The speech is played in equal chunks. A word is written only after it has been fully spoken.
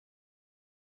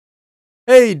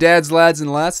Hey dads, lads,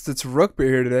 and lasts, it's Rokebear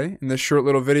here today. In this short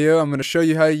little video, I'm going to show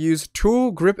you how to use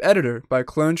Tool Grip Editor by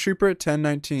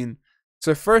CloneTrooper1019.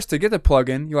 So first, to get the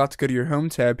plugin, you'll have to go to your Home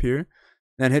tab here,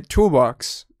 then hit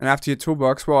Toolbox. And after you hit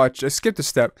Toolbox, well, I just skipped a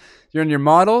step. You're in your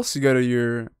model, so you go to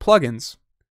your plugins.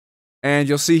 And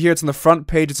you'll see here, it's on the front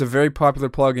page, it's a very popular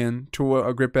plugin,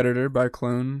 Tool Grip Editor by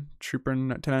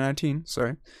CloneTrooper1019,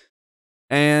 sorry.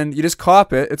 And you just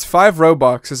cop it. It's 5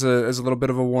 Robux as a little bit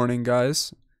of a warning,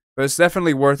 guys. But it's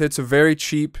definitely worth it. It's very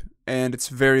cheap and it's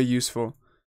very useful.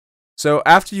 So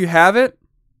after you have it,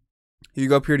 you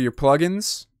go up here to your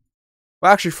plugins.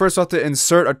 Well, actually, first we'll have to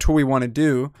insert a tool we want to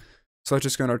do. So let's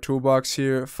just go in our toolbox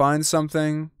here, find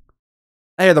something.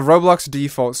 Hey, the Roblox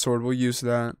default sword, we'll use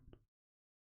that.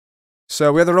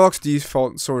 So we have the Roblox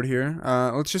default sword here.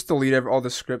 Let's just delete all the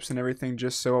scripts and everything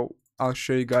just so I'll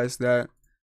show you guys that.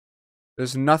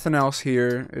 There's nothing else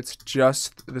here. It's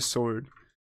just the sword.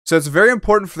 So it's very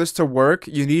important for this to work.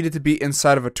 You need it to be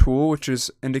inside of a tool, which is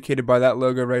indicated by that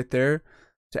logo right there.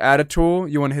 To add a tool,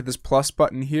 you want to hit this plus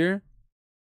button here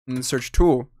and then search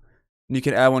tool. And you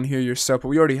can add one here yourself, but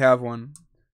we already have one.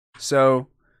 So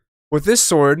with this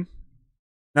sword,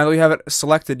 now that we have it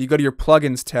selected, you go to your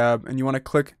plugins tab and you want to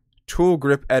click Tool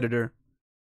Grip Editor.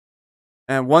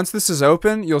 And once this is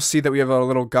open, you'll see that we have a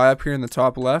little guy up here in the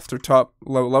top left or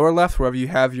lower left, wherever you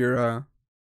have your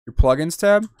plugins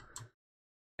tab.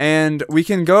 And we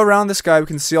can go around this guy, we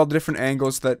can see all the different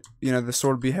angles that, the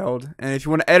sword will be held. And if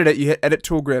you want to edit it, you hit Edit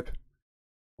Tool Grip.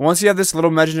 Once you have this little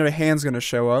imaginary hand's going to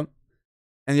show up.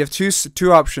 And you have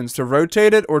two options, to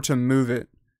rotate it or to move it.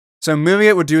 So moving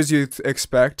it would do as you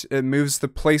expect. It moves the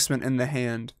placement in the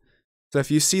hand. So if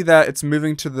you see that, it's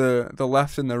moving to the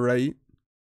left and the right.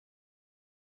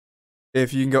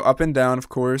 If you can go up and down, of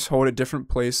course, hold it different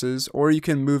places. Or you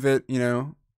can move it,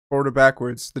 forward or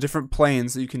backwards. The different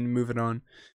planes that you can move it on.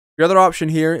 Your other option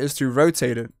here is to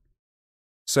rotate it.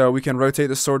 So we can rotate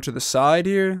the sword to the side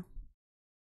here.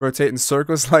 Rotate in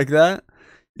circles like that.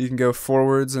 You can go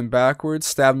forwards and backwards,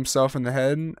 stab himself in the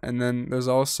head. And then there's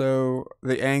also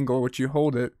the angle which you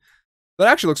hold it. That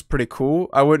actually looks pretty cool.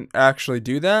 I wouldn't actually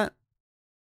do that,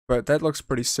 but that looks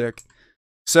pretty sick.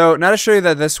 So now to show you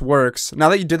that this works, now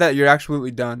that you did that, you're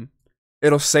absolutely done.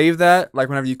 It'll save that like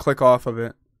whenever you click off of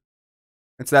it.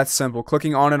 It's that simple.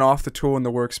 Clicking on and off the tool in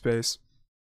the workspace.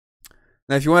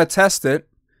 Now, if you want to test it,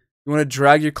 you want to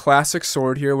drag your classic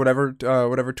sword here, whatever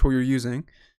tool you're using, and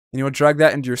you want to drag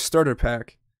that into your starter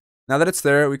pack. Now that it's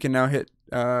there, we can now hit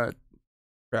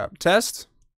test,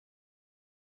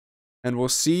 and we'll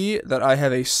see that I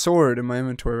have a sword in my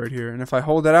inventory right here. And if I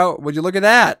hold it out, would you look at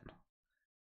that?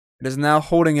 It is now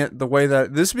holding it the way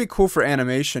that this would be cool for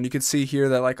animation. You can see here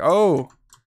that like, oh,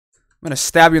 I'm gonna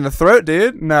stab you in the throat,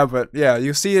 dude. No, but yeah,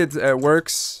 you see it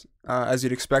works as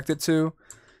you'd expect it to.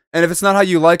 And if it's not how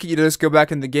you like it, you just go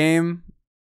back in the game.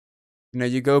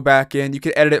 You go back in. You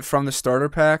can edit it from the starter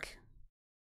pack.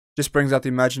 Just brings out the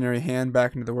imaginary hand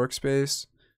back into the workspace.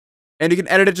 And you can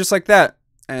edit it just like that.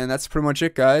 And that's pretty much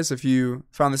it, guys. If you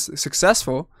found this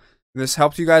successful, if this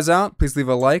helped you guys out, please leave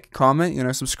a like,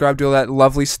 comment, subscribe to all that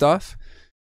lovely stuff.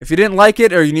 If you didn't like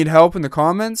it or you need help in the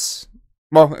comments,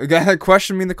 well, again,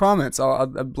 question me in the comments.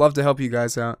 I'd love to help you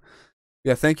guys out.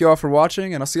 Yeah, thank you all for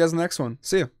watching, and I'll see you guys in the next one.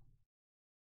 See ya.